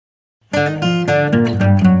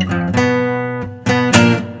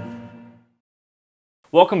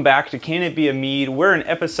Welcome back to Can It Be a Mead? We're in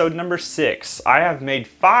episode number 6. I have made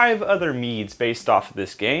 5 other meads based off of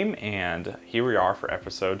this game, and here we are for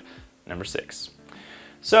episode number 6.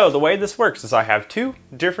 So the way this works is I have 2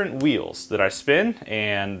 different wheels that I spin,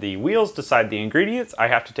 and the wheels decide the ingredients. I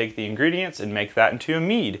have to take the ingredients and make that into a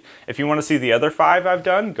mead. If you want to see the other 5 I've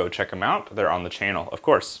done, go check them out. They're on the channel, of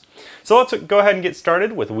course. So let's go ahead and get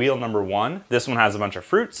started with wheel number 1. This one has a bunch of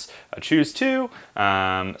fruits. I choose 2,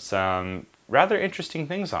 some rather interesting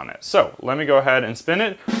things on it. So let me go ahead and spin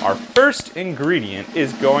it. Our first ingredient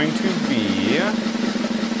is going to be,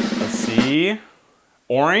 let's see,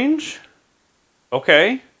 orange.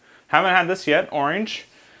 Okay, haven't had this yet, orange.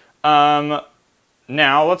 Now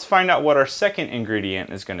let's find out what our second ingredient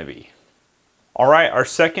is going to be. All right, our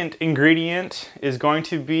second ingredient is going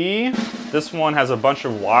to be, this one has a bunch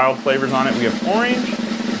of wild flavors on it. We have orange,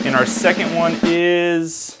 and our second one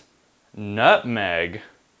is nutmeg.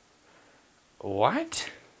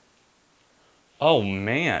 What? Oh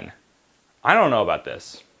man, I don't know about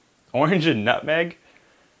this. Orange and nutmeg?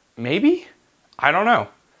 Maybe? I don't know.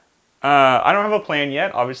 I don't have a plan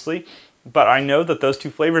yet, obviously, but I know that those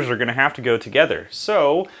 2 flavors are going to have to go together.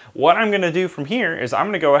 So what I'm going to do from here is I'm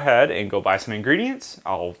going to go ahead and go buy some ingredients.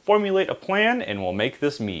 I'll formulate a plan and we'll make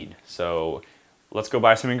this mead. So let's go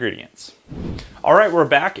buy some ingredients. All right, we're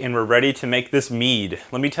back and we're ready to make this mead.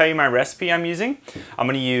 Let me tell you my recipe I'm using. I'm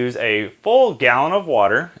going to use a full gallon of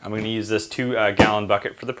water. I'm going to use this 2-gallon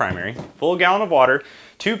bucket for the primary. Full gallon of water,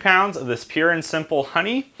 2 pounds of this pure and simple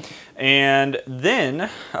honey, and then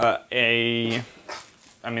this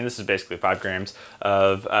is basically 5 grams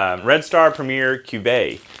of Red Star Premier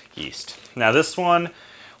Cuvée yeast. Now this one,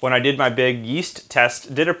 when I did my big yeast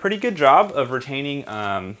test, did a pretty good job of retaining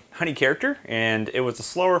honey character, and it was a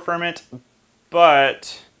slower ferment,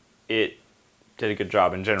 but it did a good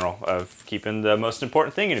job in general of keeping the most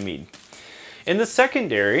important thing in a mead. In the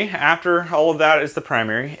secondary, after all of that is the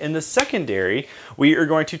primary, in the secondary, we are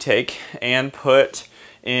going to take and put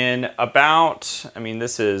in about,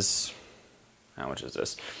 this is, how much is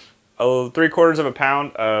this? 3/4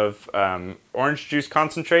 pound of orange juice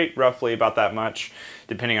concentrate, roughly about that much,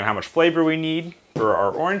 depending on how much flavor we need for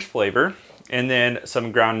our orange flavor, and then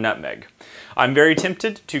some ground nutmeg. I'm very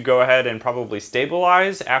tempted to go ahead and probably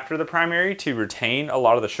stabilize after the primary to retain a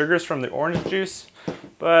lot of the sugars from the orange juice,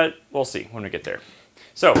 but we'll see when we get there.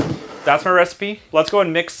 So that's my recipe. Let's go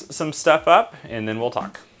and mix some stuff up and then we'll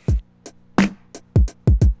talk.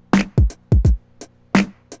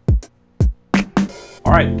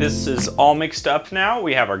 All right, this is all mixed up now.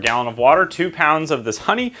 We have our gallon of water, 2 pounds of this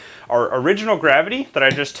honey. Our original gravity that I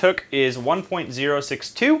just took is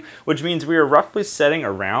 1.062, which means we are roughly setting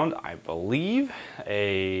around, I believe,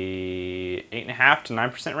 a 8.5 to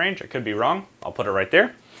 9% range. I could be wrong. I'll put it right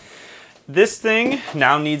there. This thing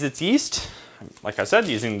now needs its yeast. Like I said,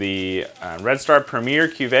 using the Red Star Premier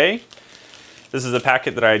Cuvée. This is a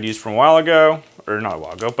packet that I had used from a while ago, or not a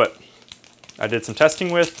while ago, but I did some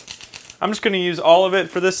testing with. I'm just going to use all of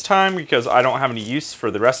it for this time because I don't have any use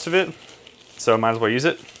for the rest of it, so I might as well use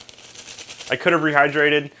it. I could have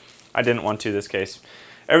rehydrated. I didn't want to this case.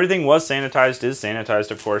 Everything was sanitized, is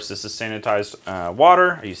sanitized, of course. This is sanitized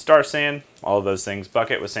water. I use Star San, all of those things.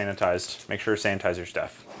 Bucket was sanitized. Make sure to sanitize your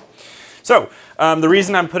stuff. So the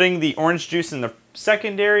reason I'm putting the orange juice in the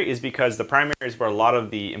secondary is because the primary is where a lot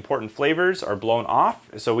of the important flavors are blown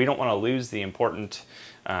off, so we don't want to lose the important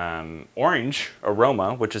orange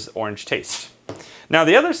aroma, which is orange taste. Now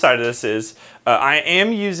the other side of this is I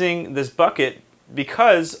am using this bucket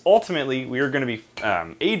because ultimately we are going to be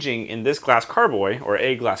aging in this glass carboy, or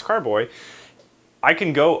a glass carboy. I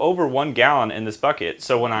can go over 1 gallon in this bucket,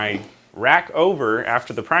 so when I rack over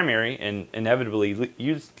after the primary and inevitably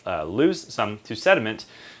lose some to sediment,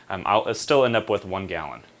 I'll still end up with 1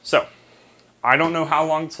 gallon. So I don't know how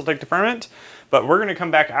long this will take to ferment, but we're going to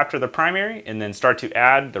come back after the primary and then start to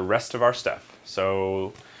add the rest of our stuff.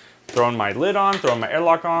 So throwing my lid on, throwing my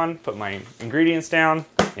airlock on, put my ingredients down,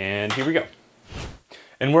 and here we go.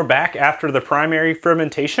 And we're back after the primary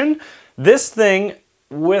fermentation. This thing,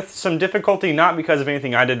 with some difficulty, not because of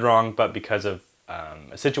anything I did wrong, but because of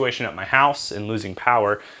a situation at my house and losing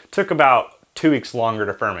power, took about 2 weeks longer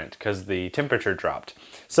to ferment because the temperature dropped.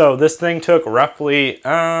 So this thing took roughly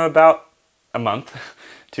about a month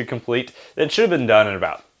to complete. It should have been done in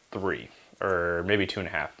about 3 or maybe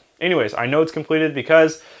 2.5. Anyways, I know it's completed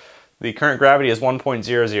because the current gravity is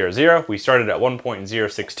 1.000. We started at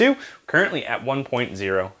 1.062, currently at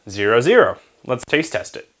 1.000. Let's taste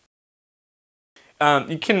test it.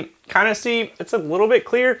 You can kind of see it's a little bit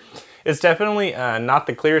clear. It's definitely not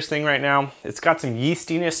the clearest thing right now. It's got some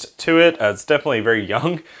yeastiness to it. It's definitely very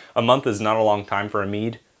young. A month is not a long time for a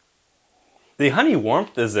mead. The honey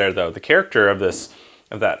warmth is there though. The character of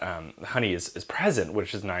that honey is present,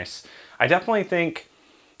 which is nice. I definitely think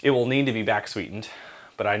it will need to be back sweetened,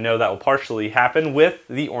 but I know that will partially happen with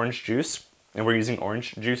the orange juice, and we're using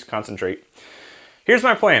orange juice concentrate. Here's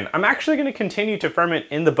my plan. I'm actually going to continue to ferment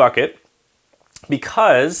in the bucket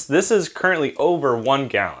because this is currently over 1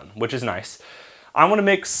 gallon, which is nice. I want to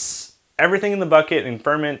mix everything in the bucket and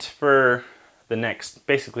ferment for the next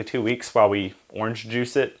basically 2 weeks while we orange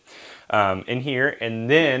juice it in here, and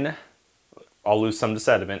then I'll lose some to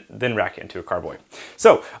sediment, then rack it into a carboy.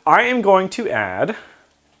 So I am going to add,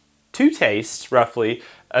 to taste roughly,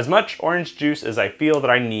 as much orange juice as I feel that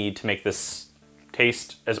I need to make this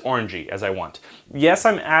taste as orangey as I want. Yes,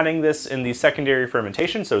 I'm adding this in the secondary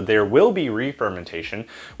fermentation, so there will be re-fermentation,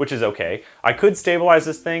 which is okay. I could stabilize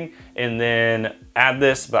this thing and then add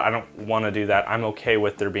this, but I don't want to do that. I'm okay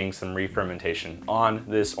with there being some re-fermentation on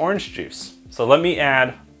this orange juice. So let me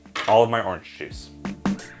add all of my orange juice.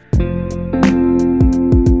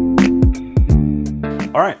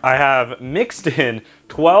 All right, I have mixed in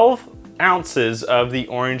 12 ounces of the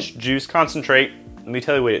orange juice concentrate. Let me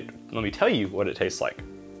tell you what it tastes like.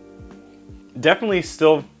 Definitely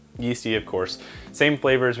still yeasty, of course. Same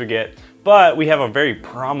flavors we get, but we have a very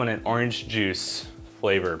prominent orange juice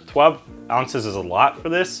flavor. 12 ounces is a lot for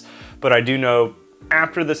this, but I do know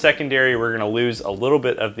after the secondary, we're gonna lose a little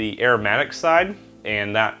bit of the aromatic side,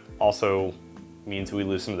 and that also means we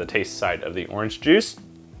lose some of the taste side of the orange juice.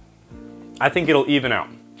 I think it'll even out.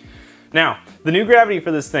 Now, the new gravity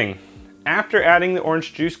for this thing, after adding the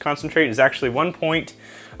orange juice concentrate, is actually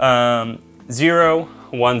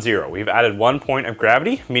 1.010. We've added 1 point of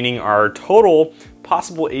gravity, meaning our total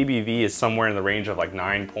possible ABV is somewhere in the range of like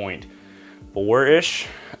 9.4-ish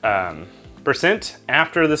percent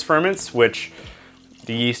after this ferments, which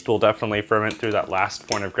the yeast will definitely ferment through that last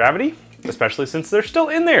point of gravity, especially since they're still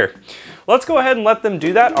in there. Let's go ahead and let them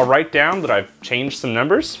do that. I'll write down that I've changed some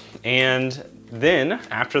numbers, and then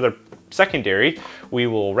after the secondary, we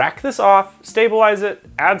will rack this off, stabilize it,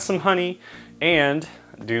 add some honey, and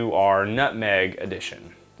do our nutmeg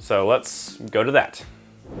addition. So let's go to that.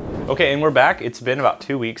 Okay, and we're back. It's been about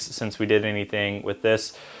 2 weeks since we did anything with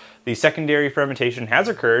this. The secondary fermentation has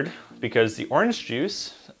occurred because the orange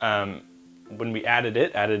juice, when we added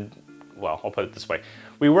it, well, I'll put it this way.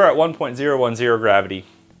 We were at 1.010 gravity.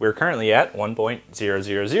 We're currently at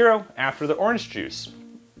 1.000 after the orange juice.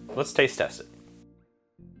 Let's taste test it.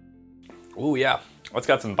 Ooh, yeah, it's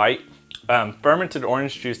got some bite. Fermented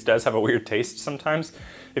orange juice does have a weird taste sometimes.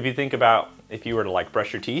 If you think about if you were to like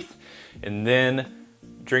brush your teeth and then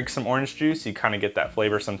drink some orange juice, you kind of get that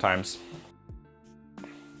flavor sometimes.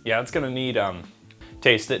 Yeah, it's gonna need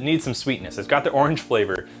taste. It needs some sweetness. It's got the orange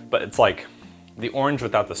flavor, but it's like the orange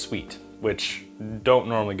without the sweet, which don't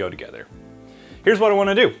normally go together. Here's what I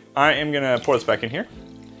wanna do. I am gonna pour this back in here.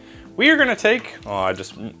 We are gonna take, oh, I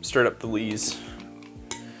just stirred up the lees.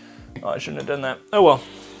 Oh, I shouldn't have done that. Oh well.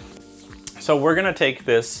 So we're gonna take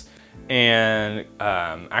this and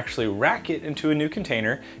actually rack it into a new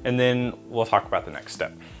container, and then we'll talk about the next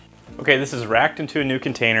step. Okay, this is racked into a new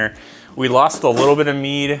container. We lost a little bit of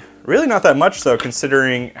mead. Really not that much though,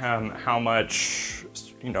 considering how much,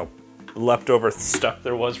 leftover stuff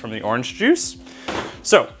there was from the orange juice.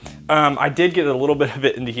 So I did get a little bit of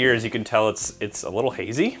it into here. As you can tell, it's a little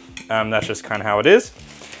hazy. That's just kind of how it is.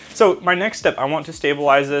 So my next step, I want to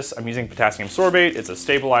stabilize this. I'm using potassium sorbate. It's a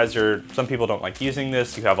stabilizer. Some people don't like using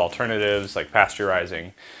this. You have alternatives like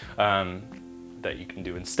pasteurizing that you can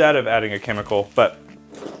do instead of adding a chemical. But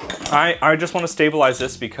I just want to stabilize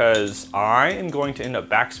this because I am going to end up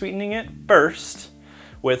back sweetening it first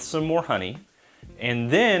with some more honey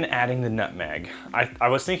and then adding the nutmeg. I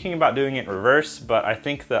was thinking about doing it in reverse, but I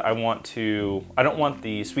think that I don't want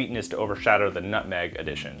the sweetness to overshadow the nutmeg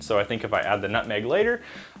addition. So I think if I add the nutmeg later,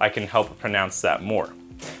 I can help pronounce that more.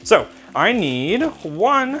 So I need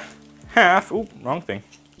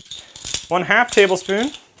 1/2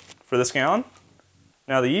 tablespoon for this gallon.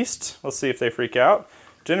 Now the yeast, let's see if they freak out.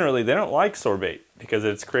 Generally, they don't like sorbate because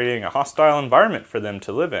it's creating a hostile environment for them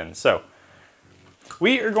to live in. So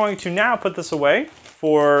we are going to now put this away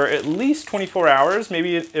for at least 24 hours,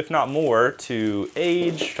 maybe if not more, to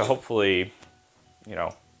age, to hopefully,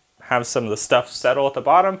 have some of the stuff settle at the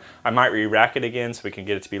bottom. I might re-rack it again so we can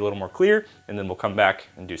get it to be a little more clear, and then we'll come back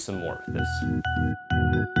and do some more with this.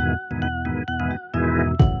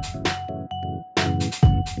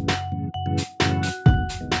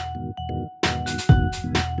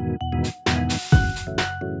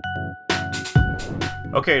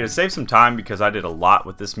 Okay, to save some time because I did a lot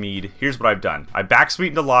with this mead, here's what I've done. I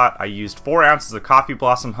backsweetened a lot. I used 4 ounces of coffee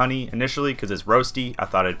blossom honey initially because it's roasty. I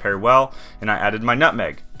thought it'd pair well, and I added my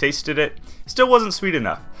nutmeg. Tasted it, still wasn't sweet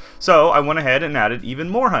enough. So I went ahead and added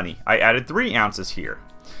even more honey. I added 3 ounces here.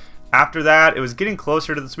 After that, it was getting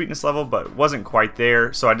closer to the sweetness level, but wasn't quite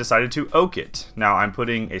there, so I decided to oak it. Now I'm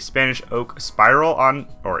putting a Spanish oak spiral on,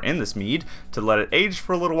 or in this mead, to let it age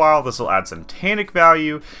for a little while. This will add some tannic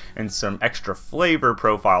value and some extra flavor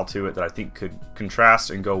profile to it that I think could contrast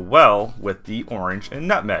and go well with the orange and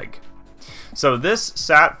nutmeg. So this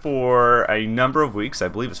sat for a number of weeks, I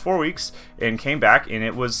believe it's 4 weeks, and came back and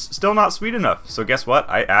it was still not sweet enough. So guess what?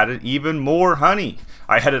 I added even more honey.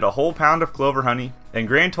 I added a whole pound of clover honey, and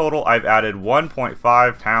grand total I've added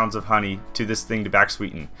 1.5 pounds of honey to this thing to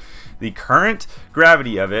backsweeten. The current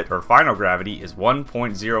gravity of it, or final gravity, is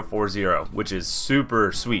 1.040, which is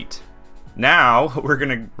super sweet. Now we're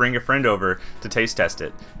gonna bring a friend over to taste test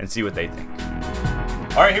it and see what they think.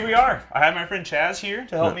 All right, here we are. I have my friend Chaz here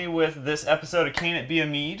to help me with this episode of Can It Be a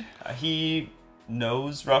Mead? He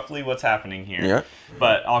knows roughly what's happening here. Yeah.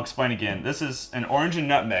 But I'll explain again. This is an orange and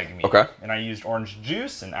nutmeg mead. Okay. And I used orange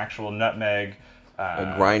juice and actual nutmeg.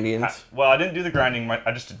 Grinding? Well, I didn't do the grinding.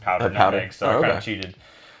 I just did powdered powder. nutmeg, so I kind of cheated.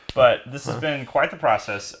 But this has been quite the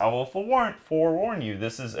process. I will forewarn you,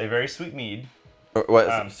 this is a very sweet mead.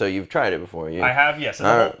 What? So you've tried it before? I have, yes.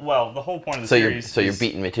 And the whole point of the series. So you're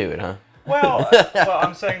beating me to it, huh? Well,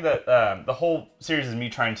 I'm saying that the whole series is me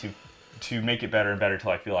trying to make it better and better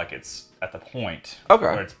till I feel like it's at the point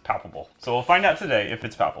where it's palpable. So we'll find out today if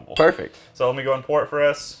it's palpable. Perfect. So let me go and pour it for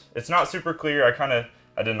us. It's not super clear.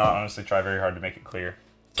 I did not honestly try very hard to make it clear.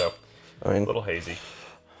 So I mean, a little hazy.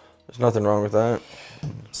 There's nothing wrong with that.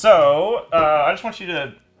 So I just want you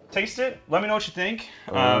to taste it. Let me know what you think.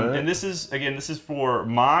 And this is for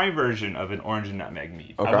my version of an orange and nutmeg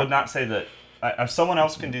mead. I would not say that someone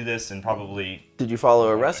else can do this and probably. Did you follow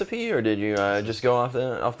a recipe or did you just go off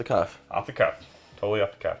the cuff? Off the cuff, totally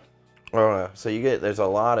off the cuff. Oh, so there's a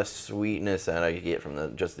lot of sweetness that I get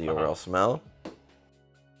from just the overall smell.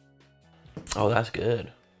 Oh, that's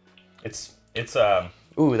good. It's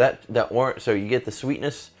Ooh, that orange. So you get the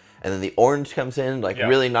sweetness, and then the orange comes in,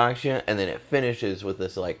 really knocks you, and then it finishes with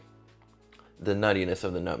this the nuttiness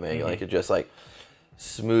of the nutmeg. Like it just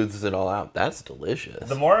smooths it all out. That's delicious.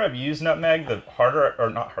 The more I've used nutmeg, the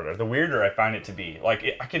the weirder I find it to be.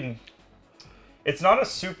 It's not a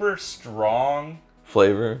super strong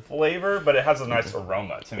flavor, but it has a nice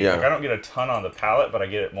aroma to me. Yeah. I don't get a ton on the palate, but I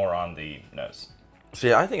get it more on the nose.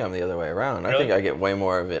 See, I think I'm the other way around. Really? I think I get way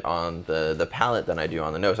more of it on the palate than I do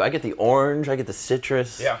on the nose. I get the orange, I get the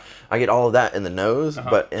citrus. Yeah. I get all of that in the nose,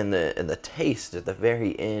 but in the taste at the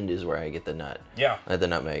very end is where I get the nut. Yeah. The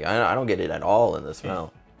nutmeg. I don't get it at all in the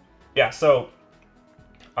smell. Yeah. So,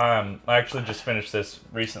 I actually just finished this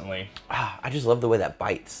recently. I just love the way that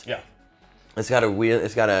bites. Yeah. It's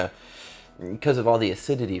got because of all the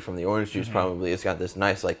acidity from the orange juice, probably it's got this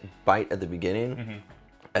nice bite at the beginning,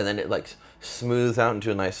 and then it smooths out into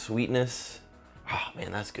a nice sweetness. Oh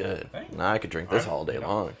man, that's good. Now I could drink this all day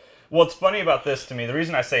long. Well, it's funny about this to me. The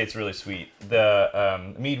reason I say it's really sweet,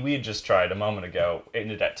 the mead we had just tried a moment ago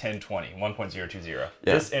ended at 1020, 1.020. Yeah.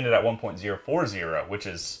 This ended at 1.040, which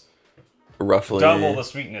is roughly double the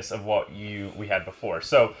sweetness of what we had before.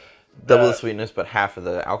 So double the sweetness, but half of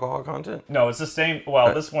the alcohol content? No, it's the same.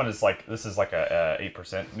 Well, this one is this is like a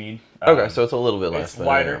 8% mead. Okay, so it's a little bit less. It's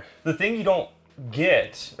lighter. The thing you don't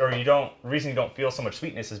get, or the reason you don't feel so much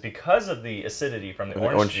sweetness is because of the acidity from the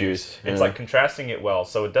orange juice. It's contrasting it well,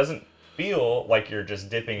 so it doesn't feel like you're just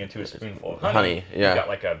dipping into a spoonful of honey. Yeah. You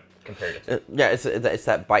got a comparative. Yeah, it's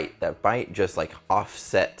that bite. That bite just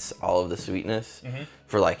offsets all of the sweetness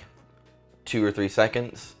for 2 or 3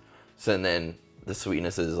 seconds. So then the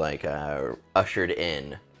sweetness is ushered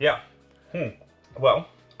in. Yeah. Well,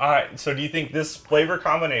 all right. So do you think this flavor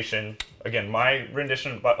combination, again, my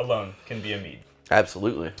rendition alone, can be a mead?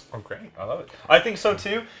 Absolutely. Oh, great. I love it. I think so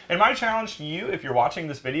too. And my challenge to you, if you're watching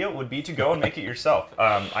this video, would be to go and make it yourself.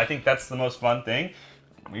 I think that's the most fun thing.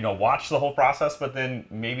 Watch the whole process, but then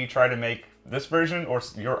maybe try to make this version or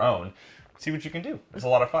your own. See what you can do. It's a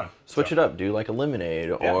lot of fun. Switch it up. Do a lemonade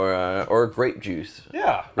or grape juice.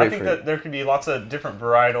 Yeah. I think that there could be lots of different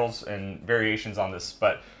varietals and variations on this,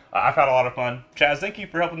 but I've had a lot of fun. Chaz, thank you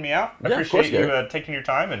for helping me out. I appreciate you taking your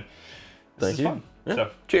time, and this is fun. Yeah.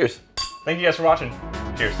 So, cheers. Thank you guys for watching.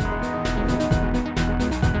 Cheers.